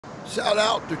Shout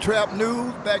out to Trap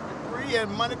News, back to Bree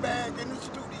and Moneybag in the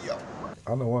studio.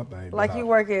 I know one thing. Like you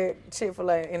work at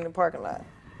Chick-fil-A in the parking lot.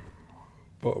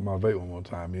 Fuck with my vape one more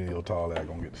time, me and your tall ass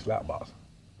gonna get the slap box.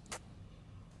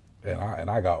 And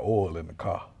I got oil in the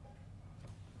car.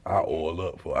 I oil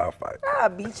up for our fight. I'll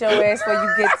beat your ass before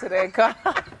you get to that car.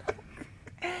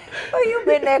 Before you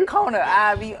bend that corner,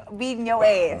 I'll be beating your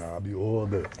ass. I'll be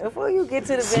oiled up. Before you get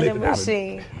to the vending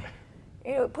machine,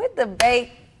 put the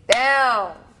vape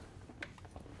down.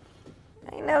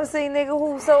 I ain't never seen a nigga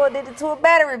who so addicted to a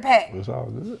battery pack. It's all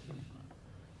good.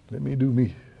 Let me do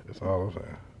me. That's all I'm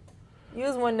saying. You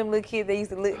was one of them little kids that used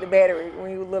to lick the battery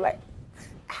when you look like,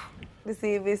 to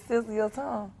see if it sticks to your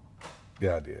tongue.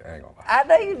 Yeah, I did. I ain't gonna lie. I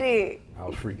know you did. I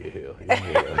was freaky as hell. Yeah.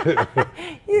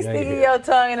 You sticking your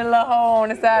tongue in a little hole on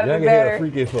the side of the battery.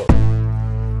 Freaky as fuck.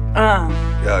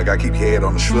 Yeah, I gotta keep your head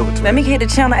on the swivel. Let me get the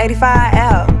channel 85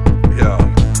 out. Yeah.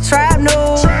 Trap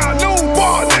News. Trap News,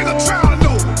 boy, nigga, Trap News.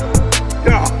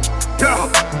 Yeah.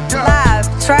 Live.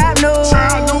 Trap News.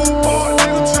 Trap News, boy,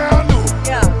 nigga, Trap News.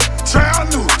 Yeah. Trap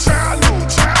News, Trap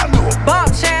News, Trap News.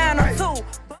 Bump Channel 2.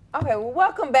 Okay, well,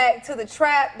 welcome back to the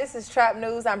Trap. This is Trap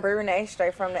News. I'm Bree Renee,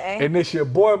 straight from the A. And this your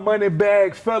boy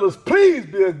Moneybag. Fellas, please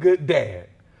be a good dad.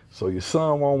 So your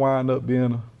son won't wind up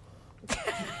being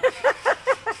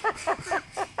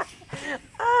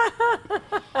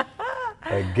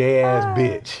a gay-ass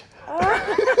bitch.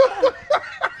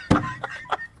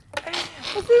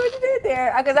 See what you did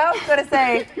there? Because I was going to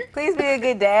say, please be a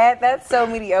good dad. That's so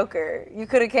mediocre. You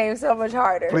could have came so much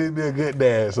harder. Please be a good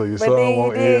dad so your But son then you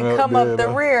won't end did up come up the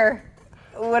rear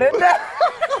with a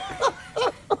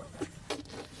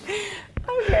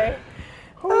Okay.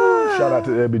 Shout out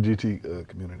to the LGBT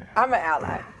community. I'm an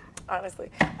ally, honestly.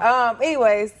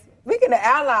 Anyways, speaking of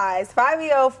allies,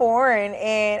 Fivio foreign,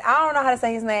 and I don't know how to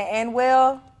say his name,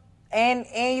 Anuel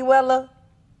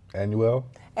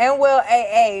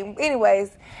AA.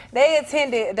 Anyways, they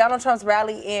attended Donald Trump's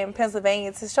rally in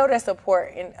Pennsylvania to show their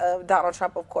support of Donald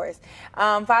Trump, of course.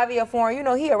 Fivio foreign, you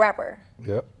know, he a rapper.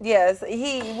 Yep. Yes,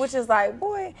 which is like,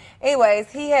 boy.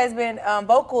 Anyways, he has been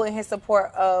vocal in his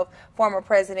support of former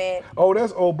president. Oh,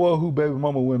 that's old boy who baby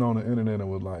mama went on the internet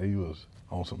and was like, he was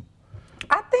on some.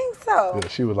 I think so. Yeah,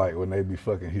 she was like, when they be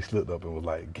fucking, he slipped up and was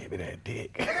like, give me that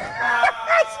dick.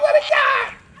 I swear to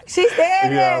God. She said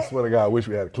that? Yeah, I swear to God, I wish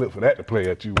we had a clip for that to play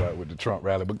at you with the Trump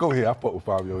rally. But go ahead, I fuck with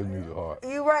Fivio, his music hard.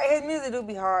 You right, his music do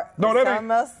be hard. No, that ain't.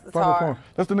 Something else is hard.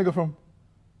 That's the nigga from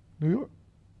New York?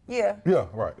 Yeah. Yeah,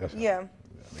 right. That's yeah.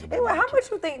 Anyway, how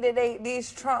much you think that these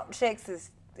Trump checks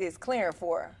is clearing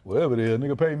for? Whatever it is,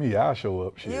 nigga pay me, I'll show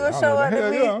up. Shit. You will show up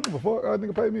to me? Yeah, I don't give a fuck.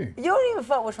 Nigga pay me. You don't even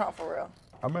fuck with Trump for real.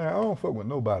 I mean, I don't fuck with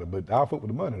nobody, but I'll fuck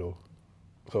with the money though.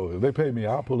 So if they pay me,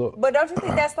 I'll pull up. But don't you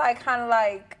think that's like kind of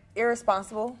like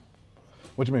irresponsible?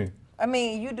 What you mean? I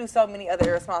mean, you do so many other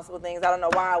irresponsible things. I don't know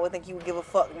why I would think you would give a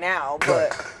fuck now,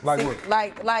 but like what?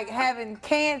 Like having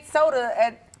canned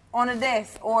soda on a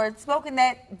desk or smoking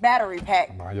that battery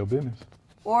pack. Mind your business.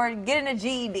 Or getting a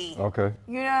GED. Okay.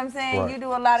 You know what I'm saying? Right. You do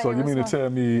a lot of So you mean to tell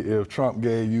me if Trump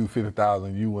gave you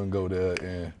 $50,000, you wouldn't go there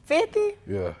and 50?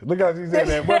 Yeah. Look how she said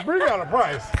that. But Bree got a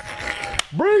price.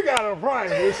 Bree got a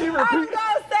price. When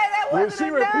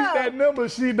she repeat, that number,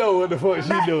 she know what the fuck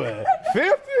she doing.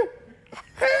 50?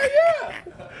 Hell yeah.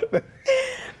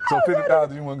 So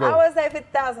 50,000, you wouldn't go? I would say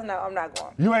 50,000. No, I'm not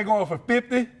going. You ain't going for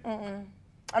 50?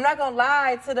 I'm not gonna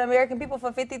lie to the American people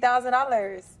for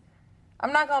 $50,000.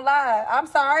 I'm not gonna lie. I'm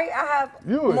sorry. I have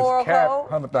moral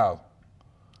code. 100,000.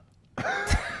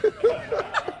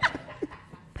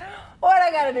 What I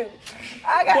gotta do?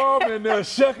 Mom in there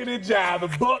shucking and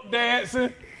jiving, buck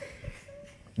dancing,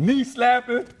 knee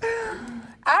slapping.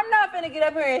 I'm not gonna get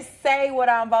up here and say what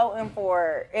I'm voting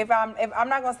for. If I'm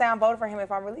not gonna say I'm voting for him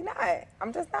if I'm really not.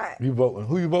 I'm just not. You voting?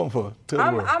 Who you voting for?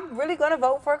 I'm really gonna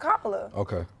vote for Kamala.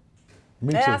 Okay.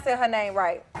 Me and too. I said her name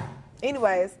right.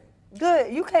 Anyways,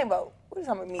 good. You can't vote. What are you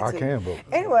talking about? Me too. I can vote.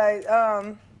 Anyways,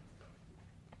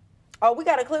 oh, we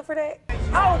got a clip for that?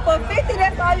 Oh, for 50,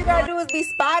 that's all you gotta do is be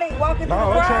spotted walking through the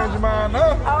crowd? No, don't change your mind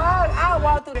now. Oh, I'll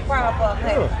walk through the crowd for a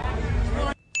 $100.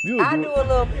 Yeah. I'll do a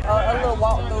little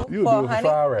walk through you for do it $100. for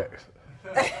 5 racks.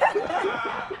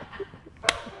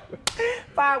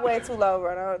 5 way too low,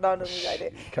 bro. Don't do me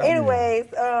like that. Anyways,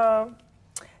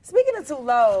 speaking of too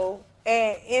low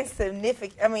and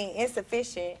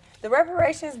insufficient, the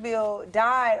reparations bill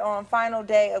died on final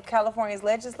day of California's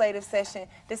legislative session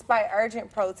despite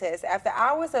urgent protests. After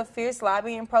hours of fierce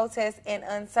lobbying, protests, and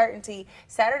uncertainty,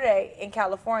 Saturday in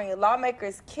California,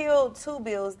 lawmakers killed 2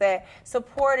 bills that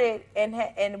supported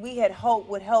and we had hoped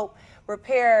would help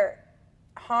repair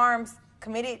harms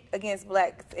committed against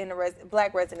black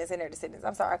residents and their descendants.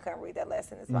 I'm sorry, I couldn't read that last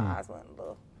sentence. My eyes went a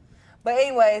little But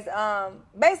anyways,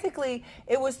 basically,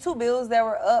 it was 2 bills that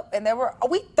were up, and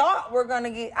we thought we're gonna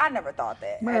get. I never thought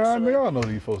that. Man, actually. we all know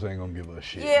these folks ain't gonna give us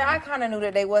shit. Yeah, man. I kind of knew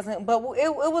that they wasn't, but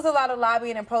it was a lot of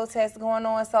lobbying and protests going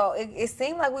on, so it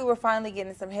seemed like we were finally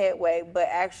getting some headway, but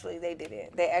actually they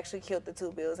didn't. They actually killed the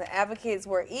 2 bills, and advocates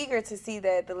were eager to see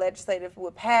that the legislature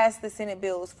would pass the Senate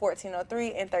bills 1403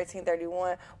 and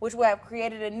 1331, which would have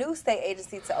created a new state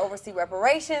agency to oversee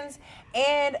reparations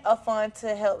and a fund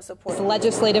to help support the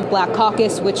Legislative Black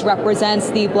Caucus, which represents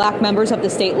the black members of the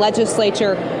state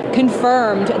legislature,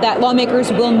 confirmed that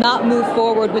lawmakers will not move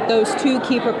forward with those 2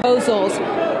 key proposals.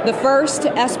 The first,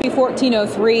 SB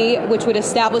 1403, which would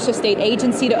establish a state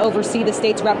agency to oversee the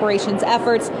state's reparations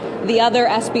efforts. The other,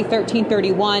 SB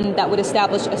 1331, that would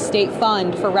establish a state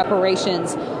fund for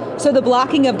reparations. So the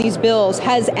blocking of these bills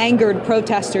has angered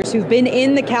protesters who've been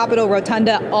in the Capitol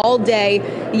Rotunda all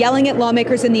day, yelling at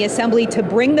lawmakers in the Assembly to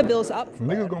bring the bills up.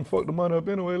 Niggas gonna fuck the money up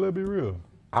anyway, let's be real.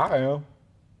 I am.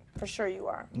 For sure you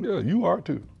are. Yeah, you are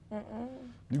too.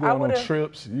 You going on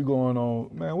trips, you going on,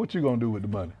 man, what you gonna do with the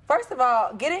money? First of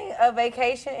all, getting a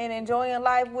vacation and enjoying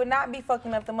life would not be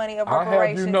fucking up the money of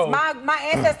reparations. You know,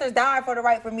 my ancestors died for the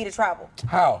right for me to travel.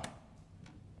 How?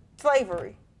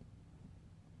 Slavery.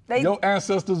 Your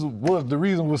ancestors was, the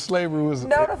reason was slavery was.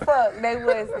 No the fuck, they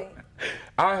wasn't.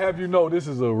 I have you know, this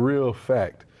is a real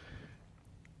fact.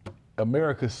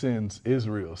 America sends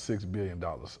Israel $6 billion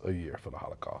a year for the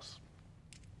Holocaust.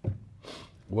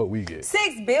 What we get?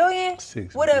 $6 billion?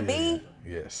 Would it be?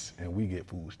 Yes, and we get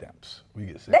food stamps. We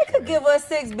get. They could give us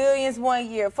 $6 billion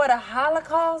one year for the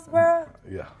Holocaust, bro.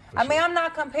 Yeah. I mean, I'm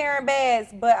not comparing bads,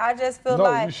 but I just feel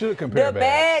like you should compare the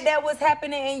bads. bad that was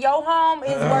happening in your home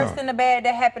is worse than the bad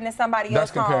that happened in somebody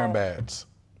else's That's comparing home. bads.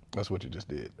 That's what you just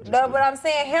did. No, but I'm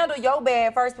saying handle your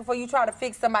bad first before you try to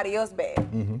fix somebody else's bad.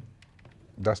 Mm-hmm.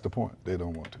 That's the point. They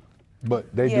don't want to.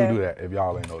 But they do that, if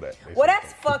y'all ain't know that. Well,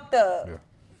 that's fucked up. Yeah.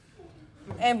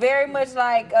 And very much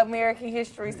like American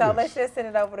history. So let's just send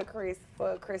it over to Chris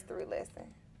for a Chris 3 lesson.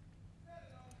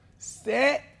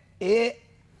 Set it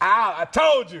out. I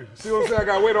told you. See what I'm saying? I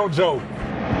got to wait on Joe.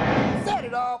 Set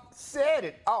it off. Set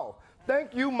it off.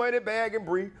 Thank you, Moneybag and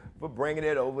Bree, for bringing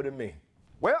it over to me.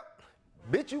 Well,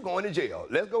 bitch, you going to jail.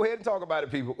 Let's go ahead and talk about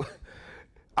it, people.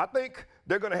 I think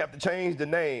they're going to have to change the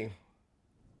name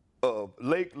of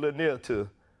Lake Lanier to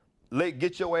Lake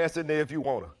Get Your Ass in There If You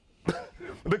Wanna.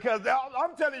 Because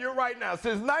I'm telling you right now,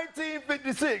 since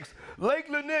 1956, Lake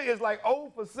Lanier is like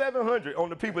 0 for 700 on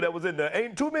the people that was in there.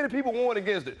 Ain't too many people won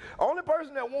against it. Only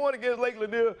person that won against Lake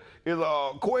Lanier is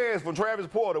Quez from Travis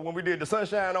Porter when we did the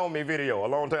Sunshine On Me video a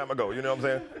long time ago. You know what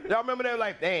I'm saying? Y'all remember that?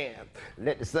 Like, damn,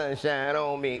 let the sun shine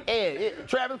on me. And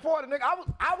Travis Porter, nigga,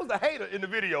 I was a hater in the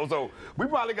video, so we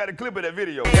probably got a clip of that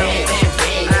video.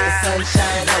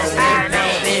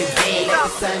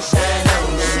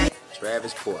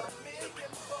 Travis Porter.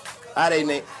 How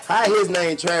his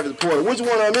name Travis Porter? Which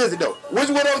one of them is it though? Which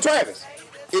one of them Travis?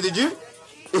 Is it you?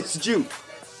 It's you.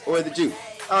 Or is it you?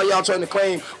 Oh, y'all trying to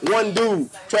claim one dude,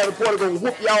 Travis Porter, gonna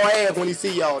whoop y'all ass when he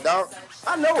see y'all, dog.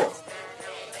 I know him.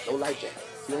 No life jacket.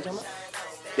 See what I'm talking about?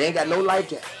 They ain't got no life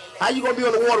jacket. How you gonna be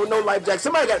on the water with no life jacket?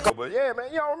 Somebody got to come. But yeah,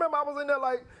 man, y'all remember I was in there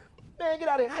like, man, get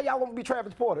out of here. How y'all gonna be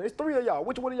Travis Porter? It's 3 of y'all.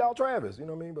 Which one of y'all Travis? You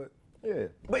know what I mean? But yeah.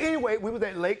 But anyway, we was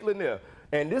at Lake Lanier.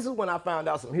 And this is when I found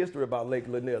out some history about Lake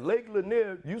Lanier. Lake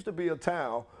Lanier used to be a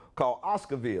town called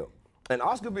Oscarville. And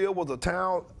Oscarville was a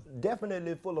town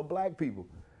definitely full of black people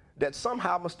that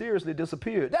somehow mysteriously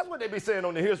disappeared. That's what they be saying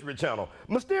on the History Channel.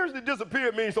 Mysteriously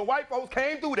disappeared means some white folks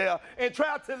came through there and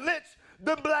tried to lynch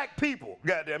the black people.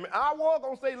 Goddamn it. I was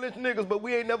gonna say lynch niggas, but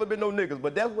we ain't never been no niggas.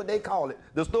 But that's what they call it.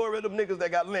 The story of them niggas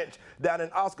that got lynched down in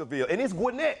Oscarville. And it's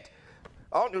Gwinnett.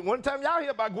 One time y'all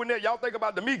hear about Gwinnett, y'all think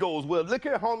about the Migos. Well, look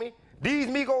here, homie. These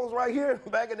Migos right here,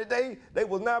 back in the day, they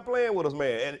was not playing with us,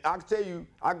 man. And I can tell you,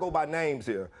 I go by names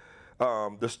here.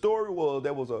 The story was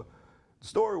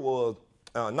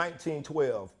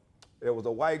 1912. There was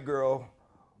a white girl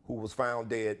who was found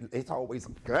dead. It's always,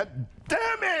 God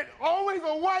damn it, always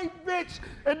a white bitch.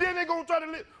 And then they gonna try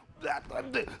to live.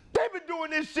 They've been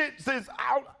doing this shit since,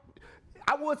 I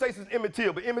would say since Emmett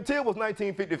Till, but Emmett Till was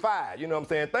 1955, you know what I'm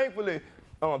saying? Thankfully,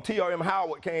 T.R.M.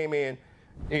 Howard came in,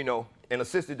 you know, and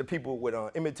assisted the people with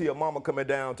Emmett Till mama coming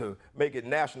down to make it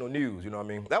national news, you know what I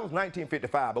mean? That was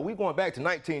 1955, but we going back to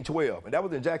 1912, and that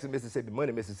was in Jackson, Mississippi,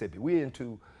 Money, Mississippi. We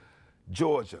into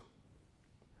Georgia,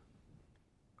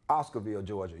 Oscarville,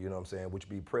 Georgia, you know what I'm saying, which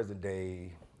would be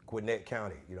present-day Gwinnett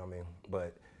County, you know what I mean?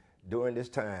 But during this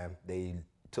time, they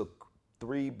took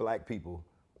 3 black people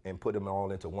and put them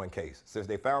all into one case. Since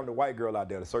they found the white girl out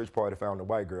there, the search party found the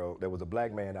white girl, there was a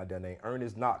black man out there named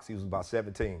Ernest Knox. He was about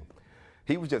 17.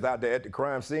 He was just out there at the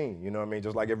crime scene, you know what I mean,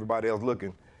 just like everybody else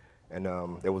looking. And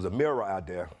there was a mirror out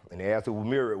there, and they asked whose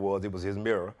mirror it was his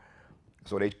mirror.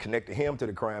 So they connected him to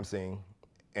the crime scene,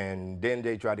 and then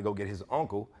they tried to go get his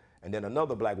uncle, and then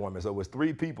another black woman. So it was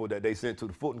 3 people that they sent to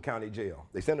the Fulton County Jail.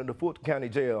 They sent them to Fulton County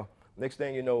Jail. Next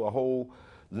thing you know, a whole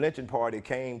lynching party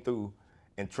came through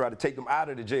and tried to take them out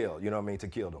of the jail, you know what I mean, to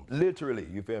kill them. Literally,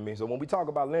 you feel me? So when we talk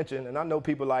about lynching, and I know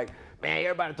people like, man,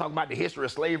 everybody talk about the history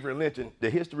of slavery and lynching. The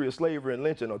history of slavery and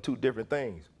lynching are 2 different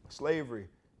things. Slavery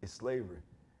is slavery,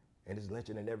 and it's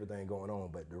lynching and everything going on,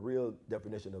 but the real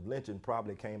definition of lynching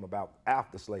probably came about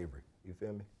after slavery, you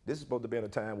feel me? This is supposed to be in a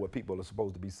time where people are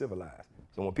supposed to be civilized.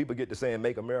 So when people get to saying,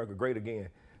 make America great again,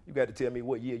 you got to tell me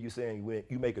what year you saying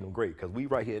you making them great, because we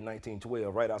right here in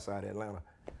 1912, right outside Atlanta.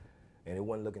 And it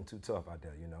wasn't looking too tough out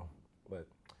there, you know. But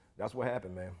that's what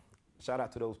happened, man. Shout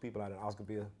out to those people out in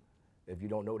Oscarville. If you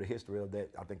don't know the history of that,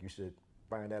 I think you should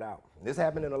find that out. And this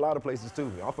happened in a lot of places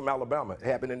too. I'm from Alabama. It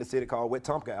happened in the city called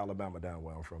Wetumpka, Alabama, down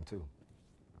where I'm from too,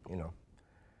 you know.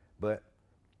 But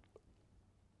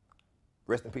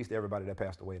rest in peace to everybody that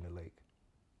passed away in the lake.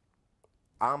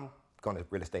 I'm gonna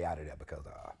really stay out of that because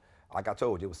like I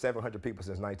told you, it was 700 people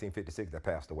since 1956 that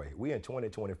passed away. We in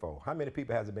 2024. How many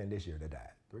people has it been this year that died?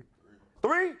 3?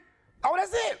 3? Oh,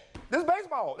 that's it. This is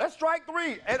baseball. That's strike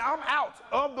 3, and I'm out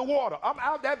of the water. I'm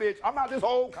out that bitch. I'm out this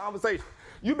whole conversation.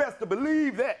 You best to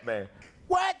believe that, man.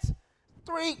 What?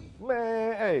 3?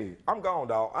 Man, hey, I'm gone,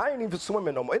 dog. I ain't even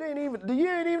swimming no more. The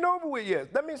year ain't even over with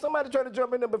yet. That means somebody tried to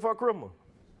jump in there before Christmas.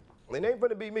 It ain't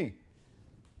gonna be me.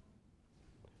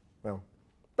 Well,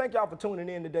 thank y'all for tuning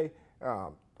in today.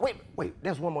 Wait,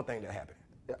 there's one more thing that happened.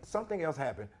 Something else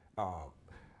happened.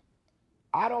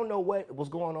 I don't know what was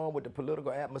going on with the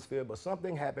political atmosphere, but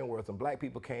something happened where some black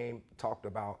people talked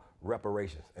about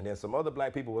reparations. And then some other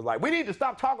black people was like, we need to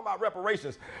stop talking about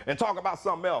reparations and talk about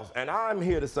something else. And I'm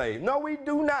here to say, no, we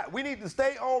do not. We need to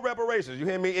stay on reparations. You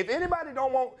hear me? If anybody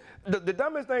don't want, the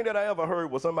dumbest thing that I ever heard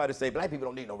was somebody say, black people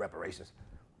don't need no reparations.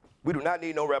 We do not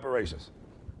need no reparations.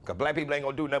 Because black people ain't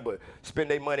gonna do nothing but spend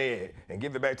their money and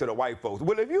give it back to the white folks.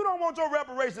 Well, if you don't want your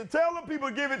reparations, tell them people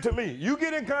give it to me. You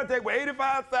get in contact with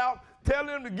 85 South, tell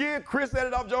them to give Chris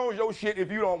Editoff Jones your shit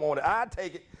if you don't want it. I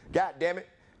take it, God damn it.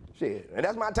 Shit, and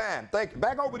that's my time. Thank you.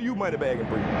 Back over to you, Moneybag and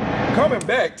Bree. Coming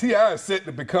back, T.I. is set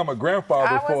to become a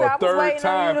grandfather for a 3rd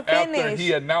time after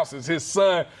he announces his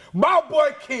son, my boy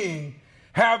King,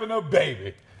 having a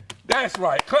baby. That's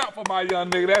right. Clap for my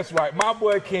young nigga. That's right. My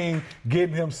boy King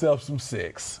getting himself some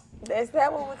sex. Is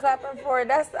that what we're clapping for?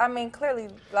 I mean, clearly,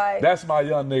 like. That's my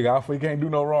young nigga. He can't do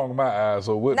no wrong in my eyes.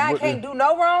 So what? Can't do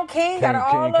no wrong. King got it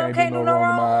all up. Can't do no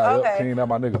wrong. In my eyes. Okay. King, not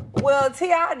my nigga. Well,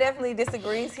 T.I. definitely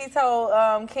disagrees. He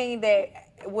told King that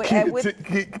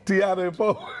T.I. didn't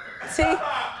vote.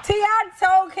 T.I.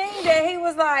 told King that he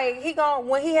was like,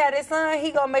 when he had his son, he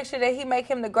gonna make sure that he make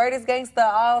him the greatest gangster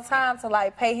of all time to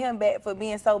like pay him back for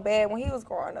being so bad when he was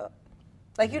growing up.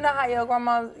 Like, you know how your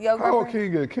grandma, How old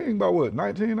King? King about what,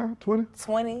 19 now, 20?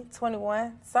 20,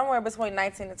 21, somewhere between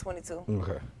 19 and 22.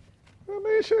 Okay. I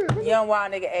mean, shit. Young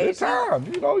wild nigga age. It's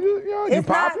time, you know, you it's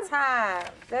popping. It's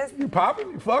not time. You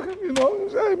popping, you fucking, you know,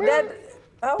 hey, man.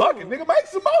 Fuck it, nigga, make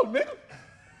some more, nigga.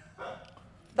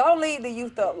 Don't lead the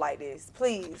youth up like this,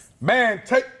 please. Man,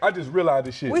 I just realized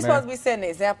this shit, we supposed to be setting the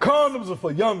example. Condoms are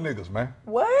for young niggas, man.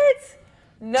 What?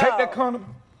 No. Take that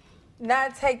condom.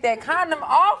 Not take that condom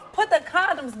off. Put the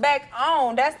condoms back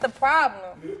on. That's the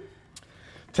problem.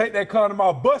 Take that condom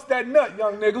off. Bust that nut,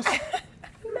 young niggas.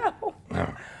 No.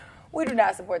 We do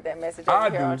not support that message over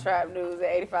here on Trap News at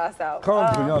 85 South.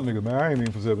 Condoms for young niggas, man. I ain't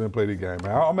even for to play this game,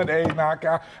 man. I'm at the age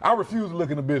now. I refuse to look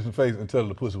in the bitch's face and tell her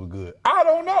the pussy was good. I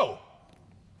don't know.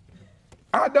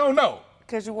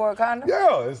 Because you wore a condom?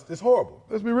 Yeah, it's horrible.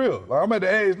 Let's be real. Like, I'm at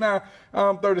the age now,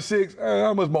 I'm 36.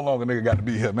 How much more longer nigga got to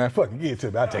be here, man? Fuck it, give it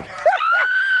to me. I'll take it.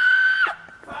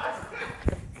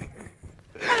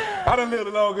 I done lived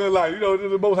a long, good life. You know,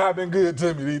 the most high been good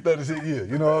to me these 36 years.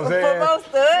 You know what I'm saying? For most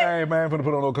of it? I ain't, man, finna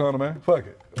put on no condom, man. Fuck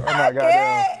it. I'm not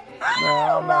goddamn.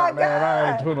 I'm not, man.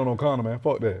 I ain't putting on no condom, man.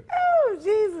 Fuck that. Oh,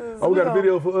 Jesus. Oh, we got a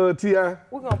video for T.I.?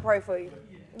 We're going to pray for you.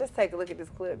 Let's take a look at this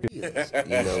clip. You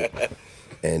know,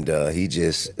 and he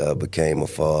just became a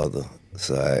father.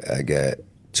 So I got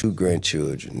 2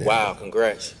 grandchildren now. Wow,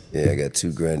 congrats. Yeah, I got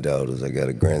 2 granddaughters. I got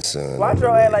a grandson. Watch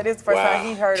your head like this the first time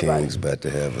he heard about it. King's about to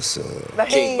have a son.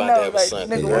 King's about to have a son.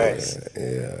 Congrats.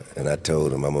 Yeah, and I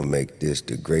told him I'm going to make this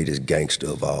the greatest gangster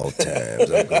of all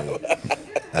times.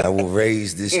 I will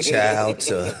raise this child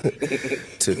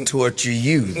to torture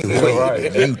you the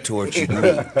way you tortured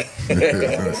me.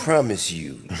 I promise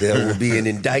you, there will be an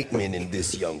indictment in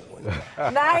this young one.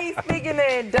 Now he's speaking of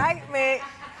indictment.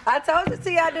 I told you,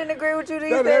 T, I didn't agree with you.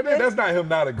 That's not him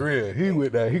not agreeing. He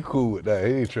with that. He cool with that.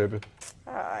 He ain't tripping.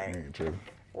 All right. He ain't tripping.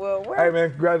 Well, hey, man,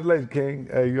 congratulations, King.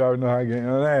 Hey, you already know how I get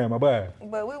in. My bad.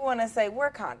 But we want to say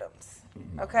wear condoms,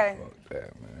 okay? Fuck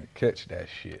that, man. Catch that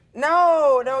shit.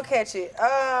 No, don't catch it.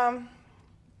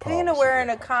 Speaking of wearing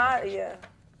a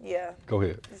yeah. Go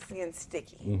ahead. This is getting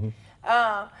sticky.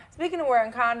 Speaking of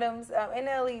wearing condoms,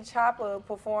 NLE Chopper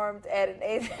performed at an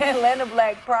Atlanta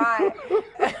Black Pride.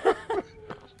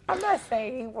 I'm not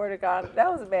saying he wore the condom.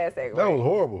 That was a bad segue. That was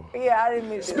horrible. Yeah, I didn't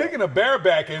mean to do Speaking of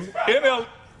barebacking,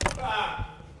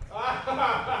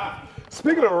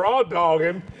 Speaking of raw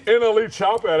dogging, NLE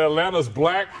Chopper at Atlanta's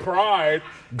Black Pride.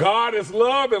 God is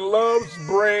love and love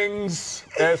brings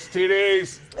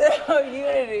STDs.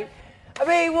 Unity. I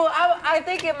mean, well, I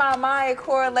think in my mind it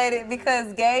correlated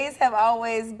because gays have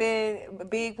always been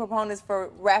big proponents for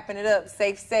wrapping it up,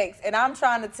 safe sex. And I'm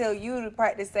trying to tell you to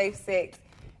practice safe sex.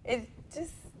 It's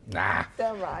just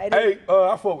dumb right. Hey,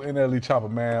 I fuck with NLE Chopper,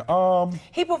 man.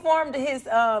 He performed his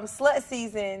slut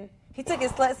season. He took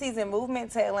his slut season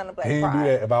movement to Atlanta Black Pride. He didn't do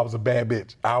that. If I was a bad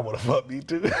bitch, I would have fucked me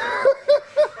too.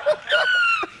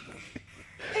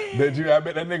 I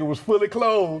bet that nigga was fully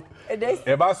clothed.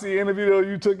 If I see any video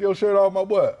you took your shirt off my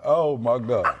butt, oh my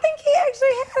God. I think he actually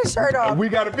had a shirt off. We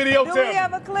got a video. Do we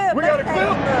have a clip? We got a clip.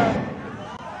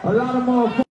 A lot of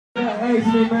motherfuckers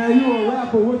ask me, man, you a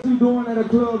rapper, what you doing at a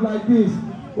club like this?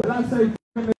 Well, I say,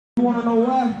 you wanna know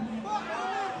why?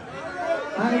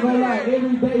 I ain't gonna lie,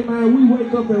 every day, man, we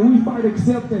wake up and we fight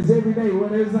acceptance every day,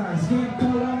 whether it's our skin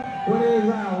color, whether it's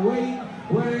our weight,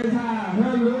 whether it's our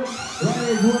hair look,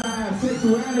 whether it's what our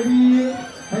sexuality is.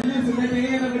 And listen, at the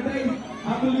end of the day,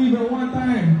 I believe in one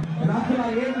thing, and I feel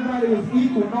like everybody is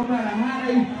equal, no matter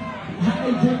how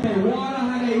they drink their water,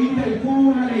 how they eat their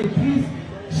food, how they kiss,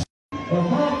 or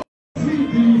motherfucker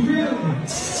sleep, do you feel me?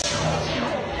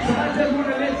 So I just want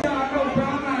to let y'all know, bro,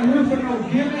 I'm not here for no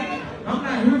gimmick. I'm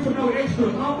not here for no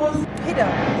extra numbers. He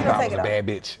don't. He don't take it off. Bad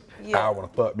bitch. Yeah. I want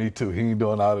to fuck me too. He ain't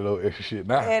doing all of those extra shit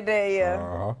now. And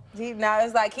now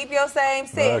it's like, keep your same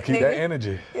set. Keep that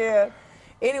energy. Yeah.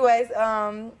 Anyways,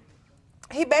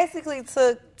 he basically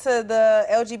took to the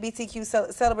LGBTQ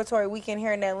celebratory weekend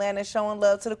here in Atlanta, showing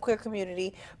love to the queer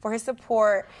community for his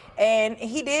support. And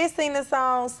he did sing the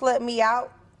song "Slut Me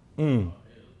Out."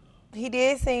 He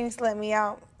did sing "Slut Me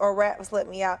Out" or rap "Slut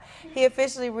Me Out." He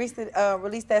officially released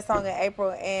that song in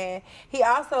April, and he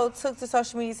also took to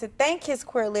social media to thank his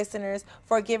queer listeners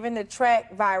for giving the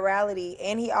track virality.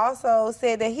 And he also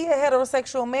said that he a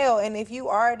heterosexual male, and if you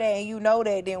are that and you know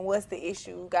that, then what's the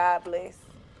issue? God bless.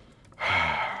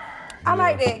 I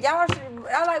like that.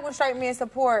 I like when straight men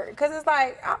support, because it's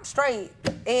like, I'm straight,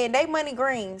 and they money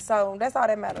green, so that's all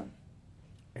that matters.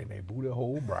 And they booty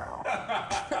hole brown.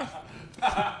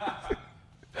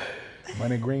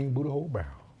 Money green, booty hole brown.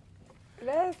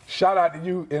 Shout out to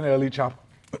you, NLE Chopper.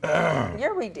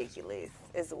 You're ridiculous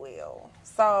as well.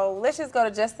 So let's just go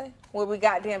to Justin, where we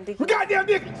goddamn ridiculous. We goddamn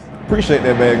ridiculous. Appreciate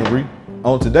that, Bag and Bree.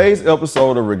 On today's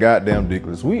episode of Goddamn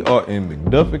Ridiculous, we are in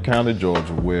McDuffie County,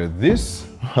 Georgia, where this,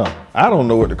 I don't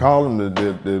know what to call him,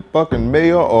 the fucking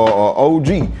mayor or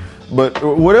OG, but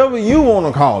whatever you want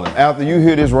to call him after you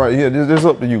hear this right here, this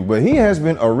up to you. But he has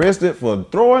been arrested for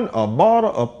throwing a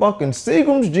bottle of fucking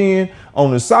Seagram's gin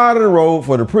on the side of the road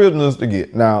for the prisoners to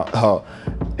get. Now,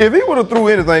 if he would have threw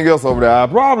anything else over there, I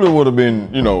probably would have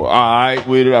been, all right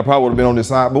with it. I probably would have been on this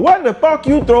side. But what the fuck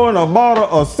you throwing a bottle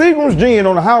of Seagram's gin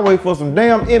on the highway for some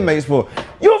damn inmates for?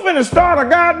 You finna start a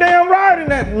goddamn riot in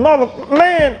that mother,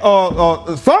 man.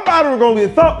 Somebody was gonna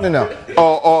get thumped in there.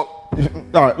 All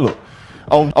right, look.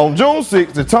 On June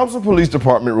 6th, the Thompson Police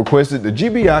Department requested the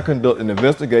GBI conduct an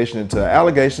investigation into an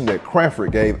allegation that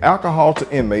Cranford gave alcohol to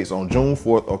inmates on June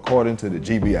 4th, according to the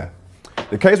GBI.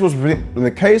 The case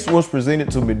was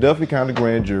presented to McDuffie County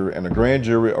Grand Jury, and a grand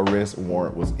jury arrest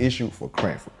warrant was issued for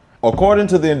Cranford. According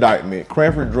to the indictment,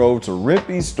 Cranford drove to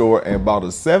Rempe's store and bought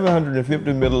a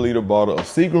 750 milliliter bottle of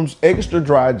Seagram's extra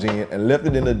dry gin and left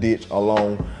it in a ditch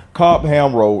along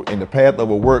Cobham Road in the path of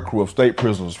a work crew of state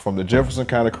prisoners from the Jefferson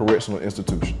County Correctional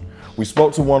Institution. We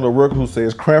spoke to one of the workers who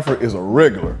says Cranford is a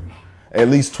regular, at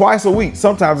least twice a week.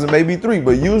 Sometimes it may be 3,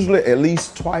 but usually at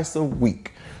least twice a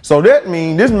week. So that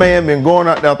means this man been going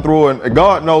out there throwing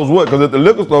God knows what, because if the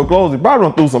liquor store closed, he probably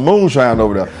done threw some moonshine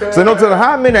over there. So don't tell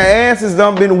how many asses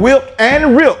done been whipped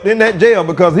and ripped in that jail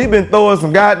because he been throwing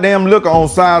some goddamn liquor on the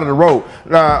side of the road.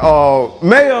 Now,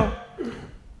 Mayor,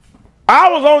 I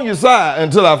was on your side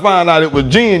until I found out it was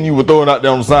gin you were throwing out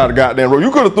there on the side of the goddamn road. You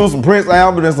could have threw some Prince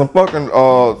Albert and some fucking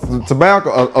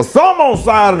tobacco or some on the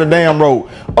side of the damn road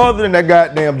other than that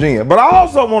goddamn gin. But I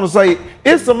also want to say,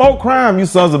 It's some more crime you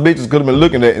sons of bitches could have been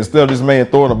looking at instead of this man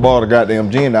throwing a ball to goddamn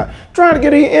gin out, trying to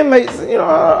get these inmates, you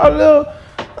know, a little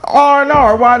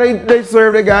R&R while they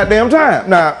serve their goddamn time.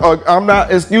 Now, I'm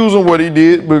not excusing what he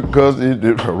did because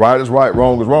right is right,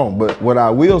 wrong is wrong. But what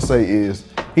I will say is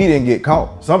he didn't get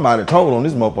caught. Somebody told on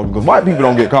this motherfucker because white people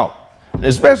don't get caught.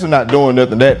 Especially not doing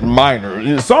nothing that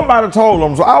minor. Somebody told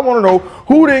them, so I want to know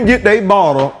who didn't get their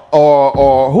bottle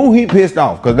or who he pissed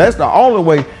off, because that's the only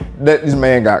way that this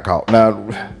man got caught. Now,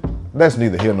 that's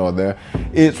neither here nor there.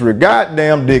 It's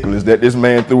goddamn ridiculous that this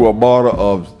man threw a bottle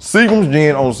of Seagram's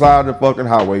gin on the side of the fucking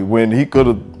highway when he could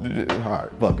have. All right,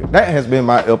 fuck it. That has been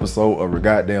my episode of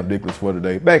goddamn ridiculous for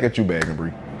today. Back at you, Bag and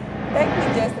Bree. Thank you,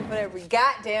 Justin, for that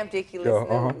goddamn ridiculous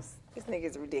news. This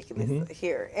nigga's ridiculous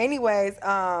here. Anyways,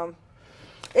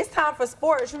 it's time for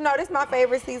sports. You know, this is my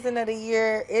favorite season of the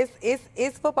year.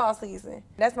 It's football season.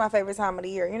 That's my favorite time of the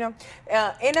year. You know,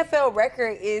 NFL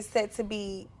record is set to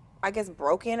be, I guess,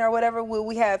 broken or whatever.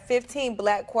 We have 15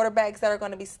 black quarterbacks that are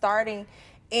going to be starting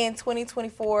in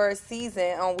 2024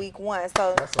 season on week 1.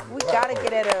 So we got to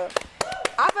get at a.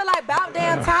 I feel like about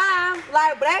damn time.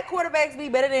 Like black quarterbacks be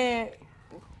better than.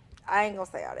 I ain't gonna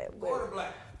say all that.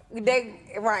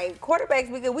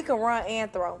 Quarterbacks we can run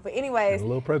and throw. But anyways, a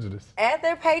little prejudice.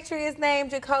 After Patriots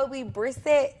named Jacoby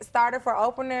Brissett starter for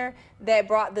opener, that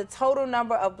brought the total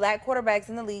number of black quarterbacks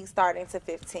in the league starting to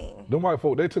 15. Them white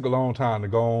folk, they took a long time to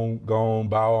go on,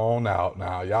 bow on out.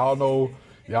 Now y'all know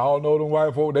them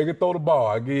white folk, they can throw the ball.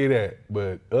 I give you that.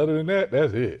 But other than that,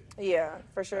 that's it. Yeah,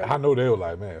 for sure. I know they were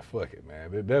like, man, fuck it,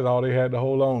 man. That's all they had to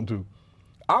hold on to.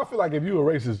 I feel like if you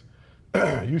were racist,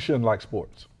 you shouldn't like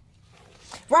sports.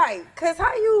 Right, because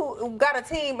how you got a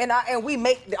team and we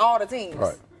make all the teams?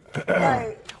 Right.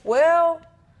 Like, well,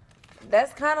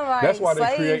 that's kind of like that's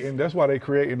why they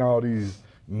creating all these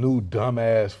new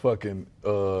dumbass fucking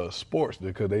sports,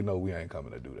 because they know we ain't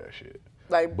coming to do that shit.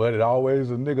 Like, but it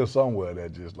always a nigga somewhere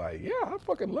that just like, yeah, I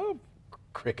fucking love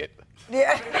cricket.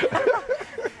 Yeah.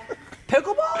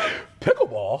 Pickleball?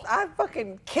 Pickleball? I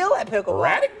fucking kill at pickleball.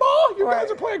 Radic-ball? You guys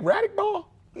are playing Radic-ball?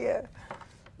 Yeah.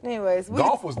 Anyways,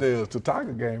 golf was there. It's a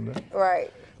Tiger game then.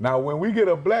 Right. Now, when we get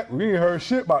we ain't heard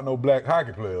shit about no black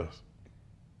hockey players.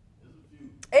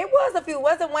 It was a few.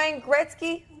 Wasn't Wayne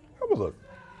Gretzky? That was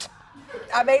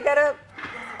I made that up?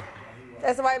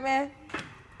 That's a white man?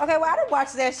 Okay, well, I didn't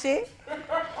watch that shit.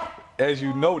 As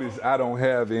you notice, I don't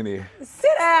have any Sit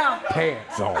down.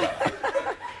 Pants on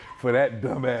for that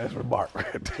dumbass remark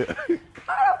right there.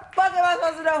 How the fuck am I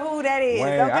supposed to know who that is?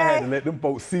 Wayne, okay? I had to let them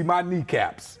folks see my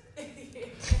kneecaps.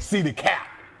 See the cap.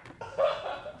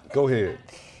 Go ahead.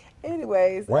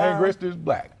 Anyways. Wayne Gretzky is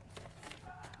black.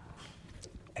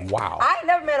 Wow. I ain't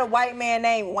never met a white man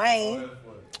named Wayne.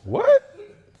 What?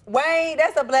 Wayne,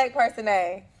 that's a black person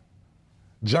name.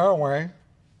 John Wayne.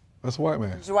 That's a white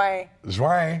man. Dwayne.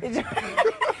 Dwayne.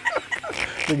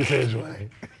 Nigga said Dwayne.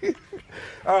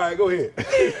 All right, go ahead.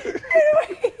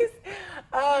 Anyways.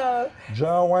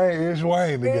 John Wayne is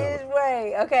Wayne together. Is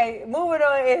Wayne. Okay, moving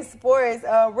on in sports.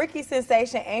 Rookie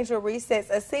sensation Angel Reese sets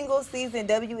a single season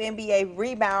WNBA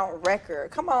rebound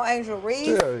record. Come on, Angel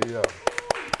Reese. Yeah.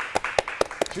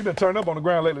 She been turned up on the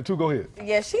ground lately too. Go ahead.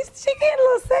 Yeah, she getting a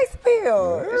little sex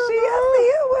appeal. Yeah, She see her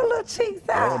with little cheeks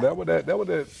out. Oh,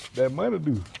 that money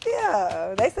do.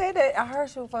 Yeah, they said that. I heard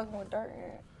she was fucking with Dirk.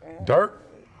 Dirk?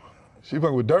 She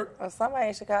fucking with Dirk? Or somebody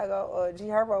in Chicago, G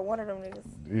Herbo, one of them niggas.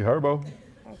 G Herbo?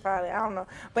 Probably, I don't know.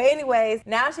 But anyways,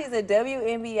 now she's a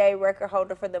WNBA record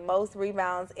holder for the most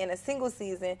rebounds in a single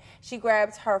season. She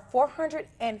grabs her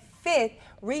 405th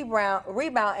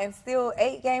rebound and still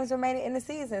 8 games remaining in the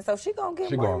season. So she gonna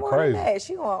get more than that.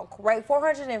 She going great.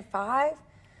 405?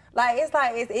 Like, it's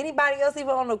like, is anybody else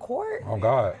even on the court? Oh,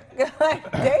 God. Like,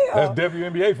 damn. That's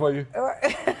WNBA for you.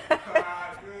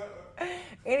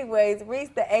 Anyways, Reese,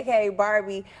 the AKA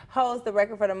Barbie, holds the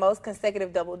record for the most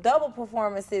consecutive double-double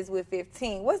performances with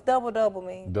 15. What's double-double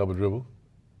mean? Double dribble.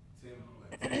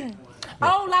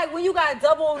 Oh, like when you got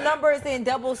double numbers and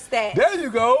double stats. There you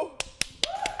go.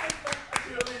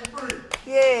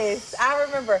 Yes, I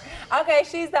remember. Okay,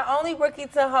 she's the only rookie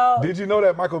to hold. Did you know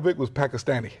that Michael Vick was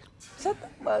Pakistani? Shut the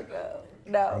fuck up.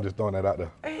 No. I'm just throwing that out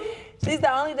there. She's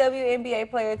the only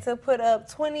WNBA player to put up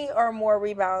 20 or more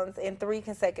rebounds in 3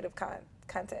 consecutive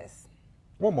contests.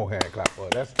 One more hand clap for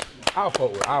her. I'll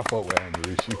fuck with Angel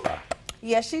Reese. She fine.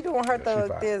 Yeah, she doing her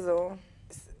thug thizzle.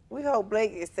 We hope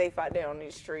Blake is safe out there on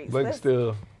these streets. Blake's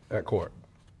still at court.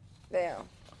 Damn.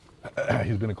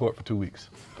 He's been in court for 2 weeks.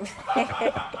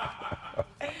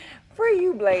 Free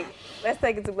you, Blake. Let's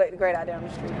take it to Blake the Great out there on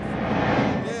the streets.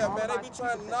 Yeah, man, they be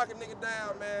trying to knock a nigga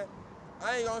down, man.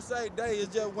 I ain't gonna say they,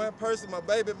 it's just one person, my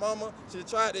baby mama. She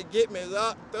tried to get me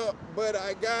locked up, but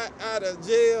I got out of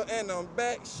jail and I'm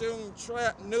back shooting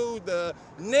trap news the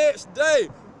next day.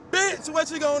 Bitch,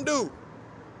 what you gonna do?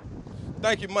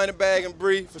 Thank you, Moneybag and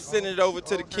Bree, for sending it over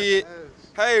to the kid.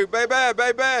 Hey, baby,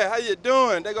 how you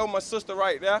doing? There go my sister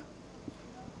right there.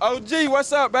 OG,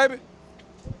 what's up, baby?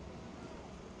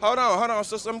 Hold on,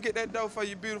 sister. Let me get that dough for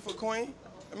you, beautiful queen.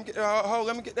 Let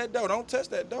me get that dough. Don't touch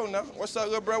that dough now. What's up,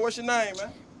 little bro? What's your name,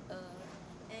 man?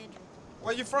 Andrew.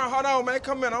 Where you from? Hold on, man.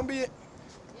 Come in. Don't be...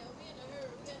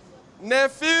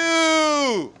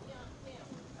 Nephew!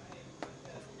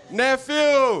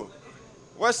 Nephew!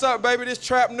 What's up, baby? This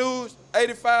Trap News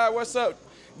 85. What's up?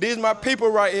 These my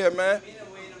people right here, man. Wait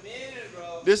a minute,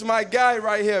 bro. This my guy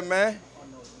right here, man. Oh,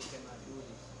 no, you cannot do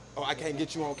this. Oh, I can't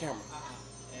get you on camera.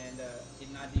 And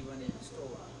it's not even in the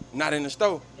store. Not in the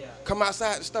store? Yeah. Come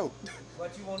outside the store.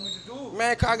 What you want me to do?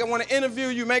 Man, I want to interview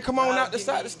you, man. Come on out the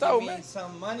side of the store, give man. me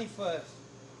some money first.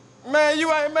 Man,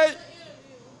 you ain't made...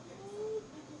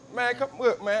 Man, come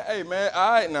look, man. Hey, man,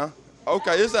 all right now.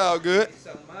 Okay, it's all good. Give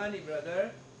me some money,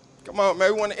 brother. Come on,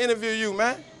 man. We want to interview you,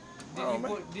 man.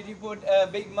 Did you put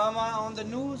Big Mama on the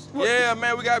news? Yeah,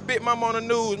 man, we got Big Mama on the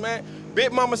news, man.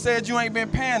 Big Mama said you ain't been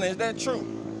paying her. Is that true?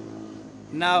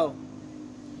 No.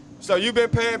 So you been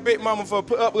paying Big Mama for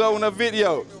uploading her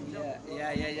videos?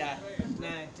 Yeah. Now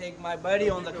take my buddy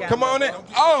on the camera. Come on in.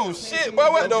 Oh, shit, boy,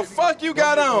 what the fuck you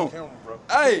got on?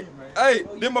 Hey,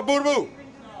 this my boo-boo.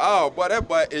 Oh, boy, that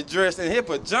boy is dressed in his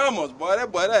pajamas, boy.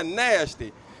 That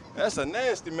nasty. That's a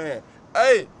nasty man.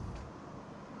 Hey,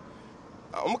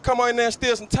 I'm gonna come on in there and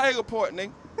steal some Taylor Port,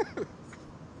 nigga.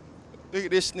 Look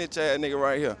at this snitch ass nigga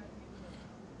right here.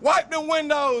 Wipe them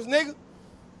windows, nigga.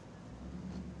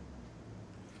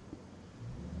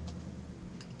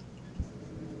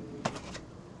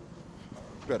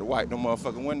 Better wipe them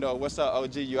motherfucking windows. What's up,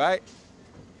 OG? You all right?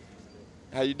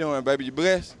 How you doing, baby? You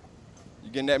blessed?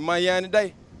 You getting that money out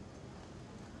today?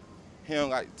 He don't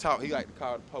like to talk. He like to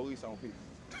call the police on people.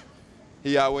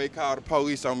 He always called the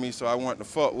police on me, so I wanted to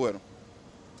fuck with him.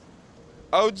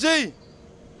 OG!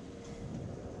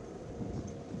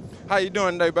 How you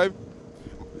doing today, baby?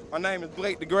 My name is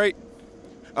Blake the Great.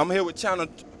 I'm here with Channel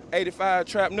 85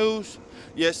 Trap News.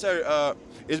 Yes, sir.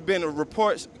 It's been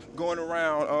reports going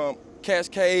around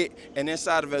Cascade and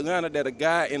inside of Atlanta that a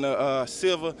guy in a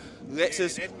silver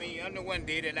Lexus. Yeah, that's me. I'm the one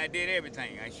did it. I did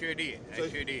everything. I sure did.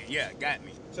 Yeah, got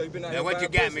me. So you been out now here what you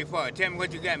buying got pussy? me for? Tell me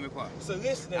what you got me for. So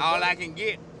listen, all I can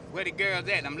get. Where the girls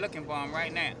at? I'm looking for them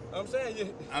right now. I'm saying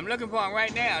you. I'm looking for them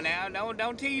right now. Now,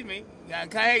 don't tease me.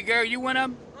 Hey, girl, you want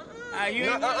them? No.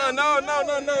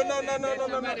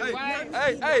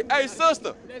 Hey,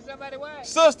 sister. That's somebody wife.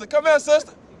 Sister, come here,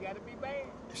 sister. She gotta be bad.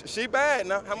 She bad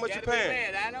now. How much you paying?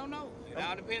 Be bad. I don't know. It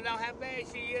all depends on how bad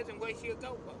she is and where she'll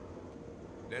go for.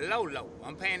 The low.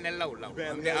 I'm paying the low.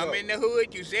 I'm in the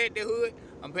hood. You said the hood.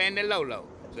 I'm paying the low.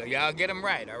 So y'all get them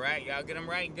right, all right? Y'all get them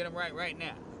right and get them right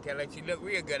now. Tell her she look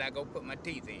real good. I go put my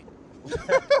teeth in.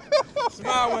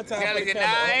 Smile one time. Tell her,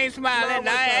 I ain't smiling.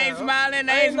 I ain't smiling.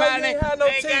 Ain't got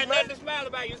nothing to smile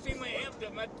about. You see my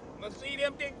seat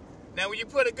empty? Now, when you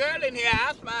put a girl in here,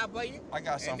 I'll smile for you. I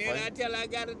got something for you. And then I tell her I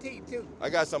got a teeth, too. I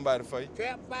got somebody for you.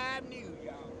 Trap 5 News,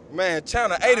 y'all. Man,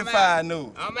 Channel 85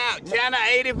 News. I'm out. Channel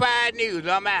 85 News.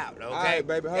 I'm out, okay? All right,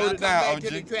 baby. Hold it down, OG. To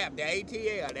the trap, the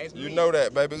ATL. That's me. You know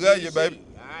that, baby. Love you, baby.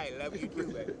 All right, love you too,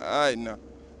 baby. All right, now.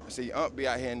 See, Aunt be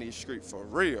out here in these streets for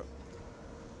real.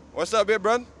 What's up, big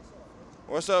brother?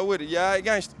 What's up with it? You all right,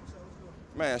 gangster?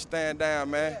 Man, stand down,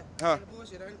 man. Huh?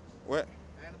 What?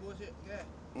 Ain't the bullshit. Yeah.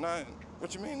 Nothing.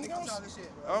 What you mean, nigga?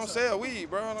 I don't sell weed,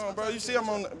 bro. Hold on, bro. You see I'm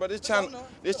on, but this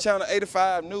channel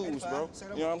 85 News, bro.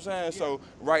 You know what I'm saying? So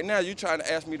right now you trying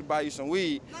to ask me to buy you some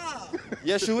weed. Nah.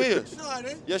 Yes, you is. No, I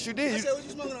didn't. Yes, you did. I said, what you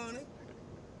smoking on, nigga?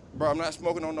 Bro, I'm not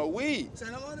smoking on no weed. Say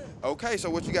no more then. Okay, so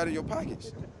what you got in your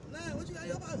pockets? Nah, what you got in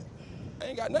your pocket? I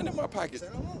ain't got nothing in my pockets. Say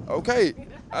no more. Okay,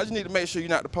 I just need to make sure you're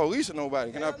not the police or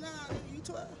nobody. Can Nah, you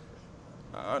 12.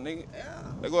 Nigga. Yeah.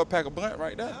 They go a pack of blunt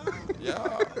right there. Yeah.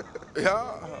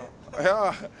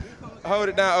 Hold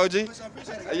it down, OG.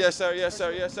 Yes,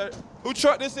 sir. Who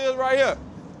truck this is right here?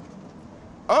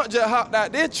 Aunt just hopped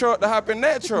out this truck to hop in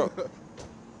that truck.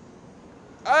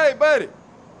 Hey, buddy.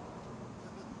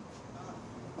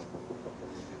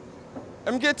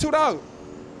 Let me get $2.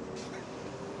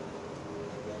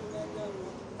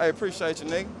 Hey, appreciate you,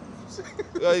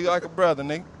 nigga. You like a brother,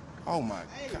 nigga. Oh, my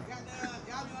God.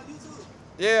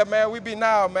 Yeah, man, we be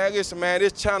now, man. Listen, man,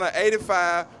 this Channel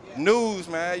 85 news,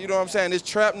 man. You know what I'm saying? This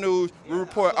trap news. We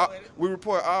report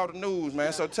all the news,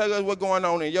 man. So tell us what's going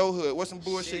on in your hood. What's some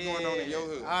bullshit going on in your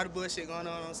hood? All the bullshit going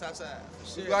on the south side.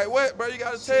 For sure. Like what, bro? You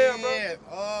gotta tell, bro.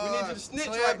 We need you to snitch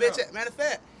right now. Matter of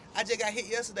fact, I just got hit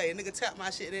yesterday. A nigga tapped my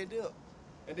shit and did.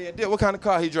 And then did what kind of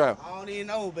car he drive? I don't even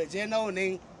know, but just know,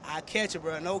 nigga, I catch it,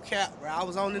 bro. No cap, bro. I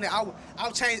was on in there. I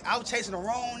was chasing the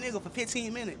wrong nigga for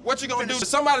 15 minutes. What you gonna do?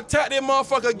 Somebody tap that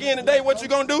motherfucker again today. What you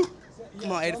gonna do?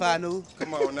 Come on, 85 News.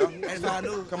 Come on now. 85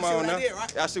 News. Come on now.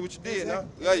 I see what you did now.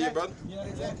 Love you, brother.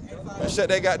 Shut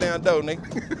that goddamn door,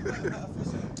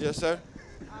 nigga. Yes, sir.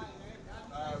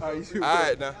 All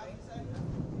right now.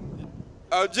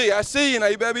 Oh, gee, I see you now.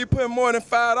 You better be putting more than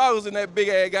 $5 in that big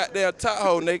ass goddamn top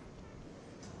hole, nigga.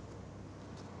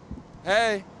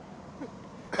 Hey.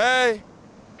 Hey.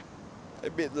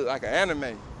 That bitch look like an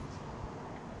anime.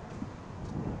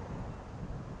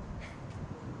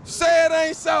 Say it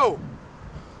ain't so.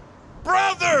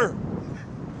 Brother.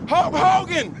 Hulk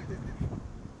Hogan.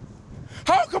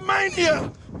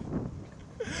 Hulkamania.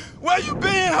 Where you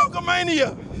been,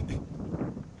 Hulkamania?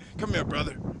 Come here,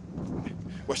 brother.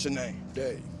 What's your name?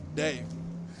 Dave. Dave.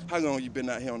 How long you been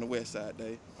out here on the west side,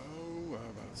 Dave? Oh,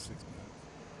 about 6 months.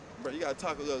 Bro, you gotta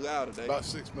talk a little louder, Dave. About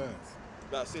 6 months.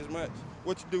 About 6 months.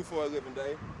 What you do for a living,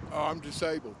 Dave? Oh, I'm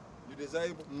disabled. You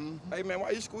disabled? Mm-hmm. Hey, man,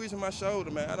 why you squeezing my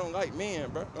shoulder, man? I don't like men,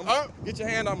 bro. Get your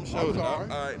hand on my shoulder. All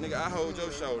right, nigga, I hold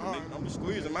your shoulder, nigga. I'm just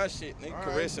squeezing my shit, nigga.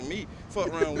 Caressing me. Fuck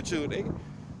around with you, nigga.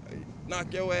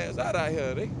 Knock your ass out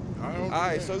here, nigga. All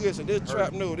right, so listen, this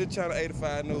trap news, this channel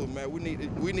 85 news, man.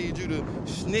 We need you to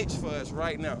snitch for us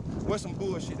right now. What's some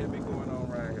bullshit that been going on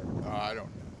right here? I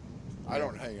don't know. I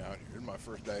don't hang out here. It's my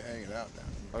first day hanging out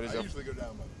now. I usually go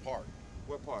down by the park.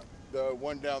 What park? The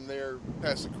one down there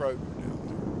past the Kroger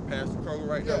down there. Past the Kroger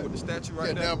right there with the statue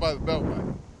right there? Yeah, down by the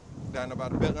Beltway. Down there by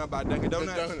the Beltway, by Dunkin'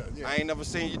 Donuts? Yeah. I ain't never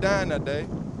seen you down that day.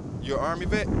 You an Army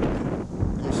vet?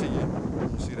 Let me see you.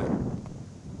 Let me see that.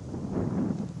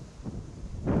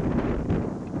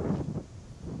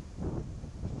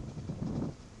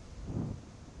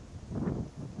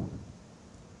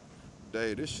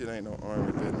 Dave, this shit ain't no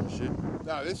Army vet and shit.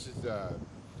 No, this is,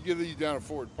 you get these down at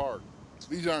Ford Park.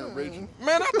 These aren't original.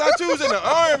 Man, I thought you was in the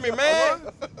Army,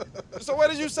 man. So what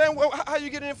did you say? How you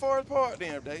get in Forest Park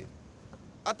then, Dave?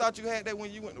 I thought you had that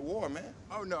when you went to war, man.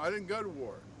 Oh, no, I didn't go to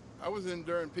war. I was in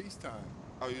during peacetime.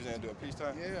 Oh, you was in during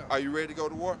peacetime? Yeah. Are you ready to go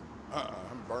to war?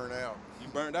 I'm burnt out. You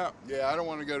burnt out? Yeah, I don't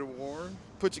want to go to war.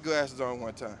 Put your glasses on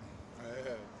one time.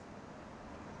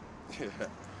 Yeah.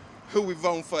 Who we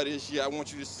voting for this year? I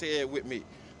want you to say it with me.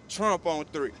 Trump on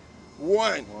 3.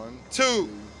 1, 2,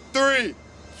 3.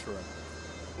 Trump.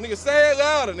 Nigga, say it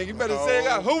louder, nigga. You better say it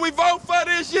louder. Who we vote for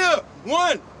this year?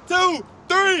 1, 2,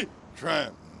 3.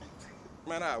 Trump.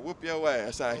 Man, I'll whoop your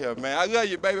ass out here, man. I love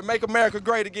you, baby. Make America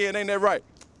great again, ain't that right?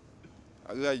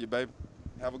 I love you, baby.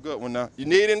 Have a good one now. You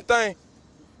need anything?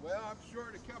 Well, I'm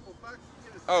short a couple bucks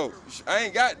to get a Oh, I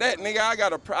ain't got that, nigga.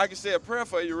 I can say a prayer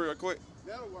for you real quick.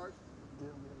 That'll work.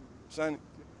 Sonny.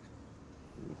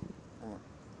 Come on.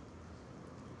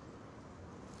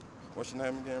 What's your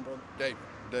name again, brother? David.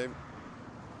 David.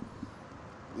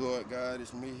 Lord God,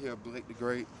 it's me here, Blake the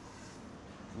Great.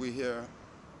 We here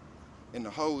in the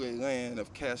holy land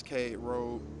of Cascade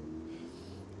Road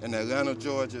in Atlanta,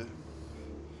 Georgia.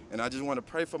 And I just want to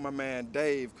pray for my man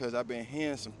Dave, because I've been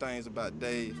hearing some things about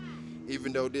Dave.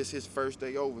 Even though this his first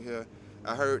day over here,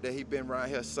 I heard that he been around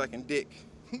here sucking dick.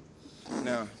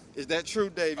 Now, is that true,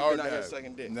 Dave? You been out here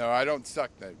sucking dick? No, I don't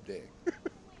suck no dick.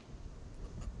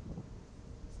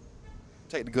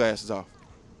 Take the glasses off.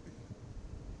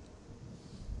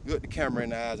 Look the camera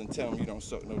in the eyes and tell him you don't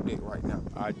suck no dick right now.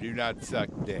 I do not suck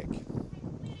dick.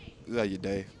 Love you,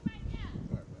 Dave.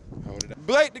 Hold it up.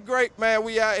 Blake the Great, man,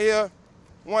 we out here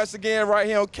once again right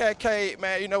here on Cascade,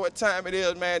 man. You know what time it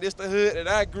is, man. This the hood that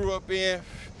I grew up in.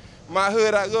 My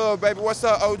hood I love, baby. What's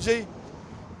up, OG?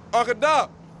 Uncle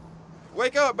Doc,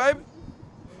 wake up, baby.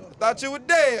 I thought you were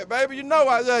dead, baby. You know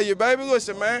I love you, baby.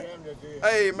 Listen, man.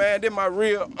 Hey, man, this my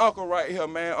real uncle right here,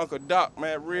 man. Uncle Doc,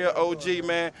 man. Real OG,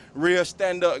 man. Real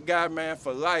stand-up guy, man,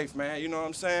 for life, man. You know what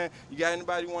I'm saying? You got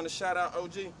anybody you want to shout out,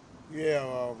 OG?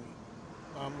 Yeah,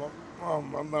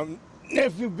 my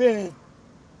nephew Ben.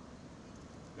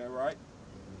 That right?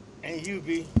 And you,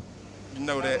 B. You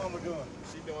know that. How mama doing?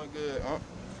 She doing good, huh?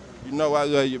 You know I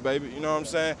love you, baby. You know what I'm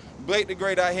saying? Blake the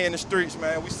Great out here in the streets,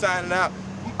 man. We signing out.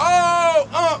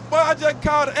 Oh, boy, I just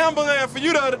called the ambulance for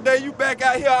you the other day. You back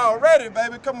out here already,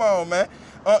 baby. Come on, man.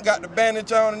 Got the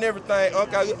bandage on and everything.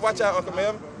 Watch out, Uncle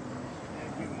Melvin.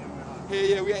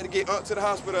 Yeah, we had to get to the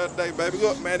hospital the other day, baby.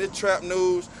 Look, man, this trap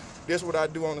news. This what I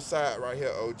do on the side right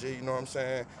here, OG. You know what I'm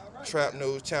saying? Trap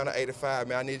News Channel 85,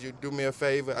 man. I need you to do me a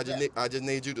favor. I just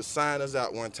need you to sign us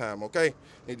out one time, okay?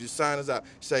 Need you to sign us out.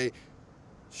 Say,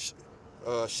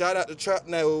 shout out to Trap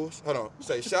News. Hold on.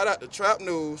 Say, shout out to Trap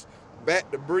News,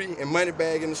 Back to Bree, and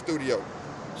Moneybag in the studio.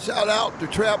 Shout out to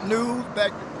Trap News,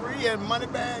 Back to Bree, and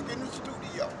Moneybag in the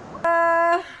studio.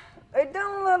 It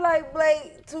don't look like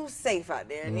Blake too safe out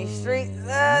there in these streets.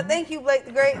 Thank you, Blake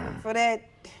the Great, for that.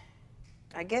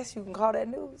 I guess you can call that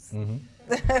news.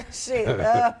 Shit.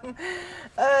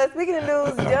 Speaking of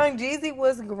news, young Jeezy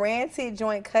was granted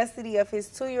joint custody of his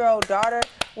 2-year-old daughter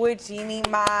with Jeannie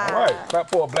Mai. All right, clap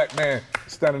for a black man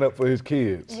standing up for his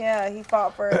kids. Yeah, he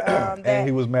fought for that. And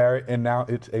he was married, and now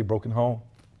it's a broken home.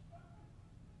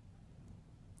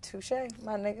 Touche,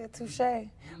 my nigga, touche.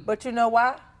 But you know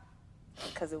why?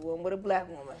 Because it wasn't with a black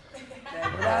woman.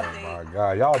 That's what I think. Oh, my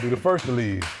God. Y'all be the first to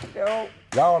leave. Yo.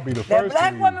 Y'all be the That first black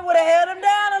to leave. woman would have held him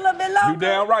down a little bit longer. You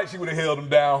damn right she would have held him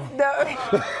down. No.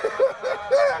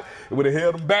 It would have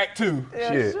held him back, too.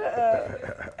 Yeah, Shit. shut up.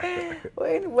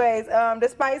 Well, anyways,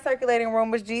 despite circulating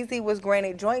rumors, Jeezy was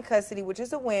granted joint custody, which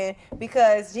is a win,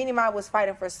 because Jeannie Mai was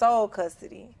fighting for sole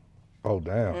custody. Oh,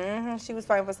 damn. She was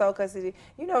fighting for sole custody.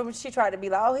 You know, she tried to be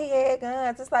like, oh, he had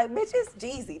guns. It's like, bitch, it's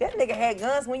Jeezy. That nigga had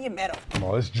guns when you met him. Come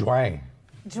on, it's Dwayne.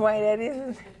 Dwayne, that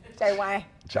is. J-Wayne.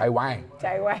 J-Wayne.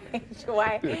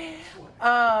 J-Wayne.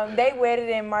 They wedded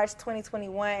in March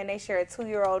 2021, and they share a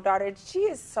 2-year-old daughter. She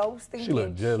is so stinking She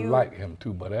look just cute. like him,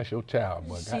 too, but that's your child,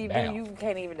 but She do. goddamn. You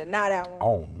can't even deny that one.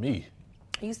 On me.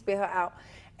 You spit her out.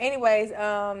 Anyways,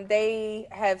 they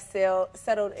have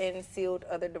settled and sealed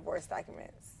other divorce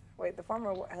documents. Wait, the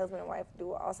former husband and wife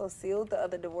do also seal the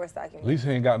other divorce documents. At least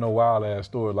he ain't got no wild ass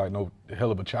story like no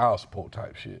hell of a child support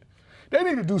type shit. They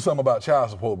need to do something about child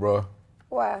support, bro.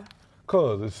 Why?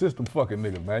 Cause the system fucking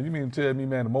niggas, man. You mean to tell me,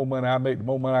 man, the more money I make, the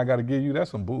more money I gotta give you? That's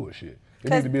some bullshit.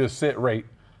 It needs to be a set rate.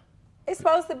 It's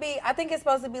supposed to be, I think it's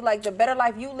supposed to be like the better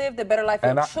life you live, the better life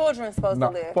your children's supposed to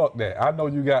live. Fuck that. I know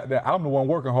you got that. I'm the one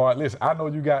working hard. Listen, I know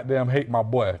you goddamn hate my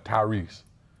boy, Tyrese.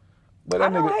 But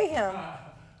that I don't hate him.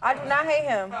 I do not hate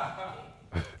him.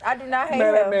 I do not hate him.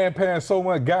 Man, that man paying so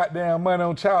much goddamn money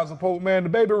on child support, man, the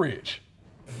baby rich.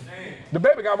 The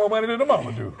baby got more money than the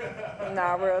mama do.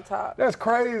 Nah, real talk. That's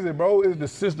crazy, bro. The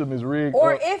system is rigged.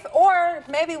 Or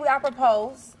maybe I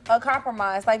propose a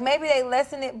compromise. Like maybe they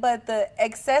lessen it, but the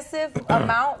excessive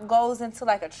amount goes into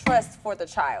like a trust for the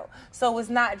child. So it's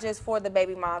not just for the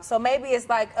baby mom. So maybe it's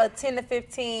like a 10 to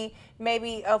 15,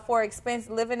 maybe for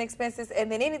living expenses, and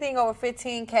then anything over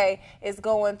 15K is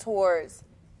going towards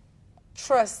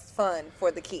trust fund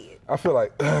for the kid. I feel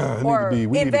like we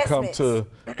need to come to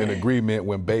an agreement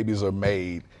when babies are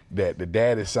made that the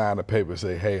daddy sign a paper and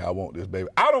say, hey, I want this baby.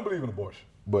 I don't believe in abortion,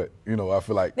 but, you know, I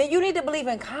feel like... Then you need to believe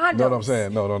in condoms. You know what I'm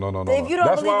saying? No. If you don't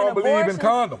That's why I don't believe in abortions,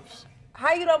 condoms.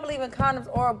 How you don't believe in condoms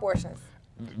or abortions?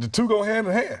 The two go hand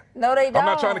in hand. No, they don't. I'm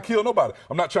not trying to kill nobody.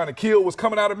 I'm not trying to kill what's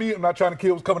coming out of me. I'm not trying to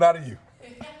kill what's coming out of you.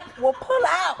 Well, pull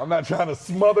out. I'm not trying to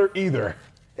smother either.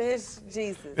 It's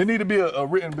Jesus. It need to be a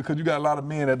written, because you got a lot of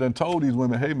men that done told these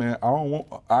women, hey man,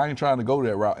 I ain't trying to go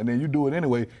that route, and then you do it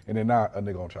anyway, and then now a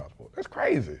nigga on child support. That's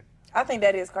crazy. I think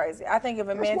that is crazy. I think if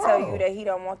a man tell you that he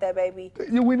don't want that baby,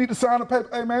 we need to sign a paper.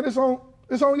 Hey man, it's on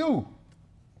you.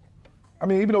 I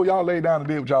mean, even though y'all laid down and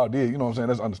did what y'all did, you know what I'm saying?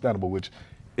 That's understandable. Which,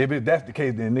 if that's the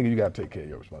case, then nigga, you gotta take care of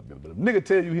your responsibility. But if nigga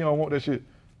tell you he don't want that shit,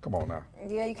 come on now.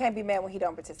 Yeah, you can't be mad when he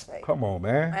don't participate. Come on,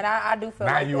 man. And I do feel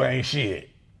now like you ain't shit.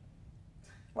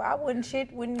 Well, I wasn't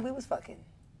shit when we was fucking.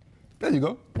 There you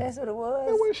go. That's what it was.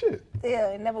 It wasn't shit. Yeah,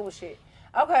 it never was shit.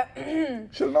 Okay.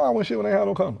 Should've known I wasn't shit when they had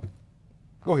no condom.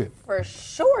 Go ahead. For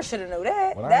sure should have knew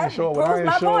that. When That proves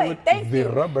my point. Thank you.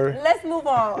 Rubber. Let's move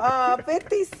on.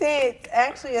 50 Cent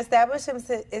actually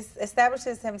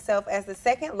establishes himself as the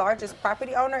second largest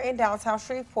property owner in downtown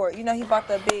Shreveport. You know, he bought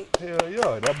the big... Hell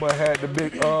yeah. That boy had the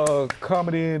big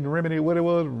comedy and remedy, what it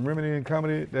was? Remedy and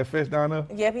comedy, that fest down there?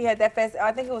 Yep, he had that fest.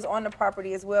 I think it was on the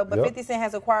property as well. But Yep. 50 Cent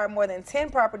has acquired more than 10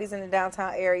 properties in the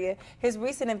downtown area. His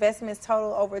recent investments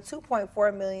total over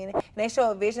 $2.4 million, and they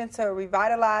show a vision to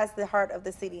revitalize the heart of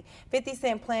the city. 50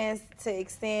 Cent plans to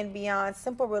extend beyond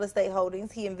simple real estate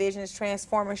holdings. He envisions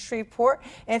transforming Shreveport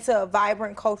into a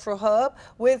vibrant cultural hub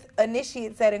with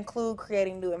initiatives that include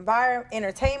creating new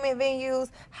entertainment venues,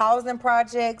 housing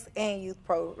projects, and youth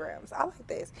programs. I like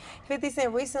this. 50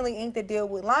 Cent recently inked a deal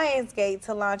with Lionsgate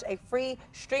to launch a free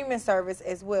streaming service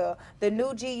as well. The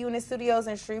new G-Unit Studios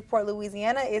in Shreveport,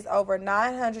 Louisiana is over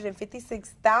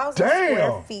 956,000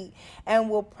 square feet and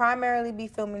will primarily be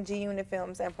filming G-Unit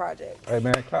films and projects. Hey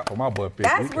Hey, man, clap for my boy, Fivio.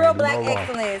 That's real black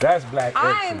excellence. That's black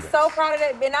excellence. I am so proud of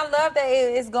that, and I love that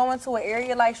it's going to an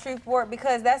area like Shreveport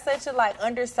because that's such a like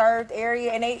underserved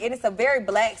area, and it's a very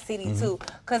black city too.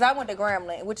 Because I went to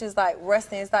Grambling, which is like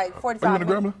Ruston. It's like 45. You went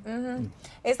to Grambling? Mm-hmm.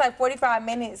 It's like 45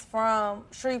 minutes from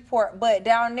Shreveport, but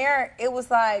down there it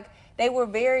was like they were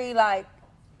very like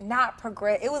not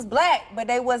progressive. It was black, but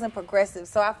they wasn't progressive.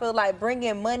 So I feel like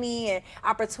bringing money and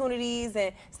opportunities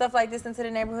and stuff like this into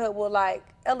the neighborhood will like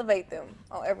elevate them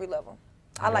on every level.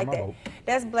 I like that. Hope.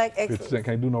 That's black excellence. 50 Cent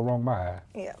can't do no wrong by eye.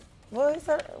 Yeah. Well, it's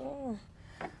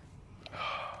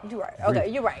you're right. Okay,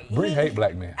 you're right. Bring hate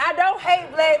black men. I don't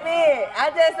hate black men. I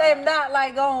just am not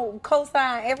like gonna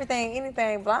co-sign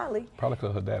anything blindly. Probably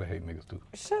because her daddy hate niggas too.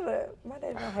 Shut up. My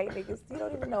daddy don't hate niggas. You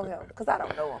don't even know him because I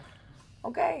don't know him.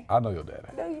 Okay? I know your daddy.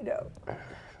 No, you don't.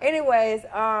 Anyways,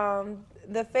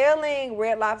 the failing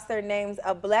Red Lobster names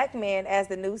a black man as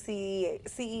the new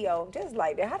CEO. Just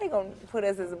like that. How they gonna put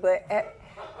us as a black?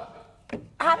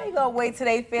 How they gonna wait till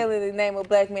they fail to name a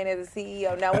black man as a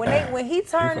CEO? Now, when he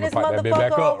turned this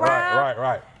motherfucker around,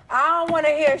 right. I don't want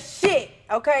to hear shit.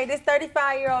 Okay, this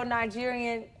 35-year-old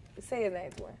Nigerian, say his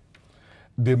name to him.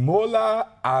 Demola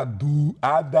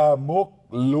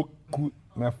Adamokloku.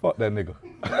 Man, fuck that nigga.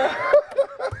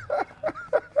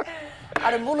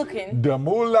 Adamulukin.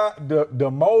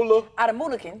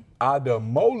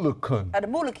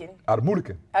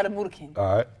 Adamulukin.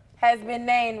 All right. Has been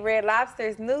named Red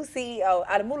Lobster's new CEO.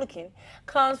 Adamulukin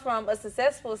comes from a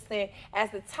successful stint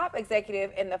as the top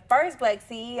executive and the first black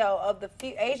CEO of the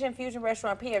Asian fusion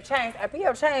restaurant P.F. Chang's.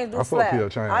 P.F. Chang's do slap.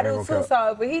 I do too.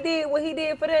 So if he did what he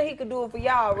did for them, he could do it for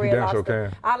y'all, Red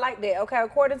Lobster. I like that. Okay,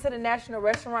 according to the National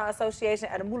Restaurant Association,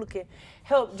 Adamulukin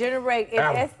helped generate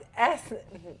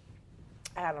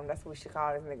Adam, that's what we should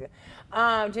call this nigga.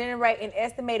 Generate an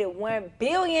estimated $1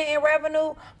 billion in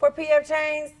revenue for P.F.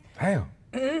 Chang's. Damn.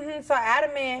 So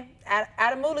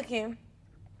Adamulukin,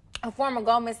 a former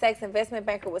Goldman Sachs investment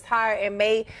banker, was hired in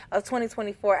May of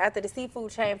 2024 after the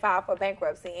seafood chain filed for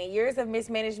bankruptcy. And years of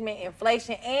mismanagement,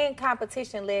 inflation, and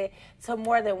competition led to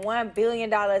more than $1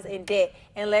 billion in debt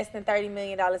and less than $30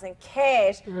 million in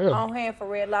cash on hand for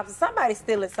Red Lobster. Somebody's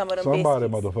stealing some of them Somebody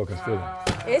biscuits. motherfucking stealing.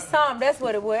 It's something. That's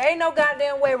what it was. Ain't no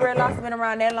goddamn way Red Lobster been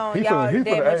around that long. He the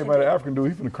African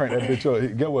dude, he finna crank that bitch up.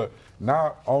 Get what?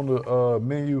 Now on the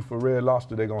menu for Red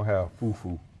Lobster, they gonna have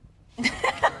fufu.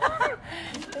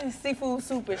 Seafood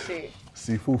soup and shit.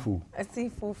 Seafufu.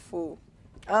 Seafood food.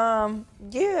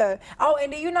 Yeah. Oh,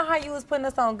 and do you know how you was putting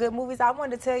us on good movies? I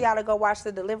wanted to tell y'all to go watch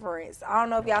The Deliverance. I don't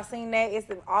know if y'all seen that. It's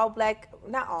an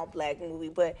not all black movie,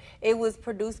 but it was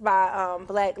produced by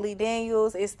Black Lee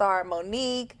Daniels. It starred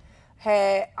Monique,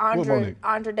 had Andre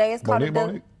Day. It's called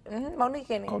Monique?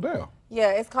 Monique in it. Oh damn.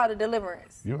 Yeah, it's called The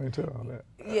Deliverance. You ain't tell all that.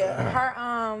 Yeah,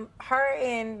 her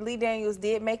and Lee Daniels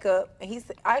did make up. And he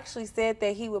actually said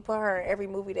that he would put her in every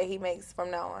movie that he makes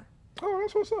from now on. Oh,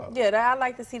 that's what's up. Yeah, I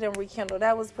like to see them rekindle.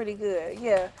 That was pretty good.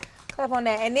 Yeah, clap on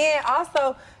that. And then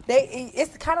also,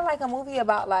 it's kind of like a movie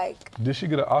about like. Did she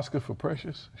get an Oscar for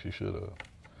Precious? She should have.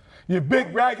 You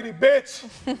big raggedy bitch.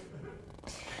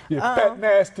 You fat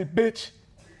nasty bitch.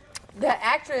 The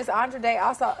actress Andre Day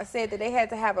also said that they had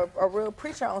to have a real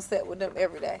preacher on set with them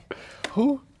every day.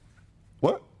 Who?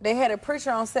 What? They had a preacher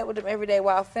on set with them every day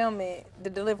while filming The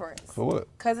Deliverance. For what?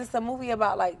 Because it's a movie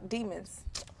about like demons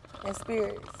and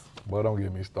spirits. Boy, don't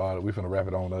get me started. We finna wrap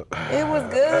it on up. It was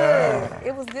good.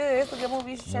 It was good. It's a good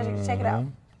movie. You should check it out.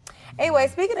 Anyway,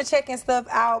 speaking of checking stuff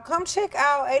out, come check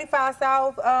out 85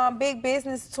 South Big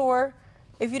Business Tour.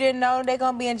 If you didn't know, they're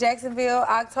going to be in Jacksonville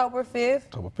October 5th.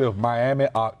 October 5th. Miami,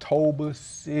 October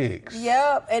 6th.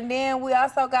 Yep. And then we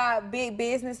also got Big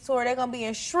Business Tour. They're going to be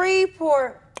in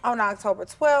Shreveport on October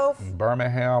 12th.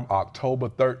 Birmingham, October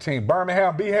 13th.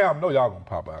 Birmingham, B-Ham. No, y'all going to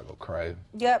pop out, go crazy.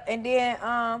 Yep. And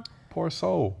then... Poor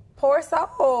Soul. Poor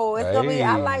Soul. It's going to be...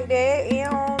 I like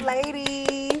that.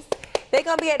 Ladies. They're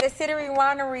going to be at the Cittery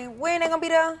Winery. When they going to be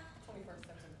there?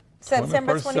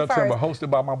 September 21st. September,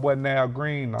 hosted by my boy Nav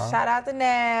Green. Shout out to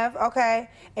Nav. Okay.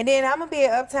 And then I'm going to be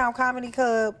at Uptown Comedy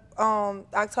Club on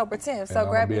October 10th. So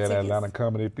grab your tickets. I'm going to be at Atlanta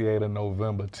Comedy Theater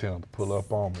November 10th. Pull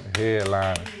up on me.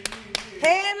 Headline.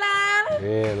 Paramount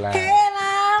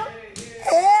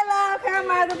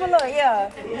below. Yeah.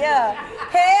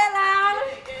 Headliner.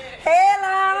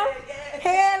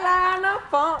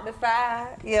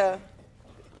 Funkified. Yeah.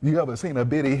 You ever seen a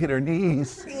bitty hit her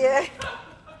knees? Yeah.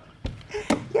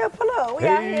 Yeah, pull up. We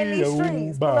out here in these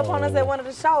streets. Pull up on us at one of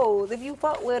the shows if you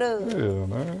fuck with us. Yeah,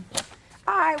 man.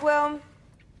 All right, well,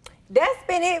 that's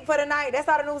been it for tonight. That's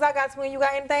all the news I got. Twin, you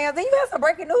got anything else? And you had some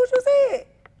breaking news, you said?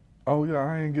 Oh yeah,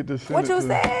 I ain't get to send What it you to.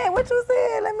 said? What you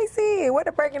said? Let me see. What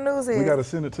the breaking news is? We gotta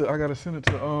send it to. I gotta send it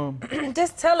to.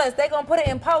 Just tell us. They gonna put it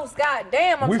in post. God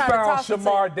damn, I'm We trying to found talk to you.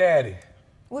 Shamar Daddy.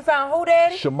 We found who,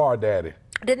 Daddy? Shamar Daddy.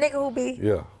 The nigga who be?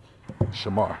 Yeah,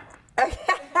 Shamar.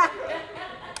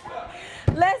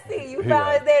 Let's see. You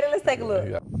found his daddy. Let's take a look.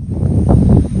 Yeah.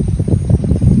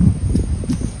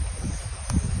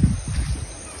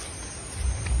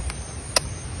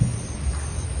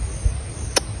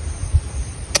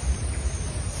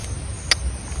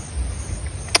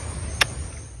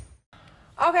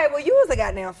 Okay, well, you was a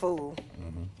goddamn fool.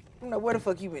 I don't know where the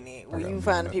fuck you been in when you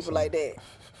finding people like that.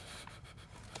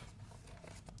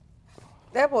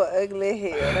 That boy ugly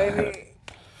as hell, baby.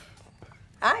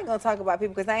 I ain't gonna talk about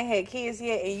people because I ain't had kids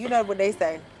yet, and you know what they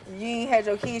say. You ain't had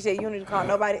your kids yet, you don't need to call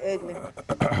nobody ugly.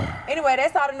 Anyway,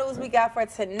 that's all the news we got for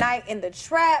tonight in the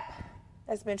trap.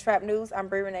 That's been Trap News. I'm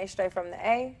Bree Renee, straight from the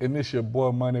A. And this your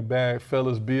boy Moneybag.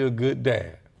 Fellas, be a good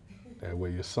dad. That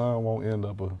way your son won't end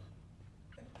up a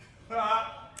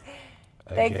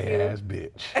Thank gay you. ass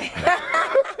bitch.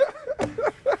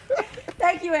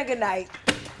 Thank you and good night.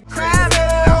 Hold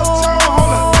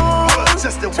up.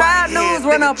 Just a Trap white head, News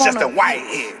run nigga. up on Just a her. white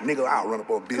head. Nigga, I'll run up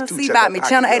on a bitch too. See Check about that me, pocket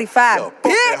Channel up. 85. Yo, fuck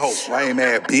that hoe. Lame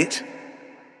ass bitch.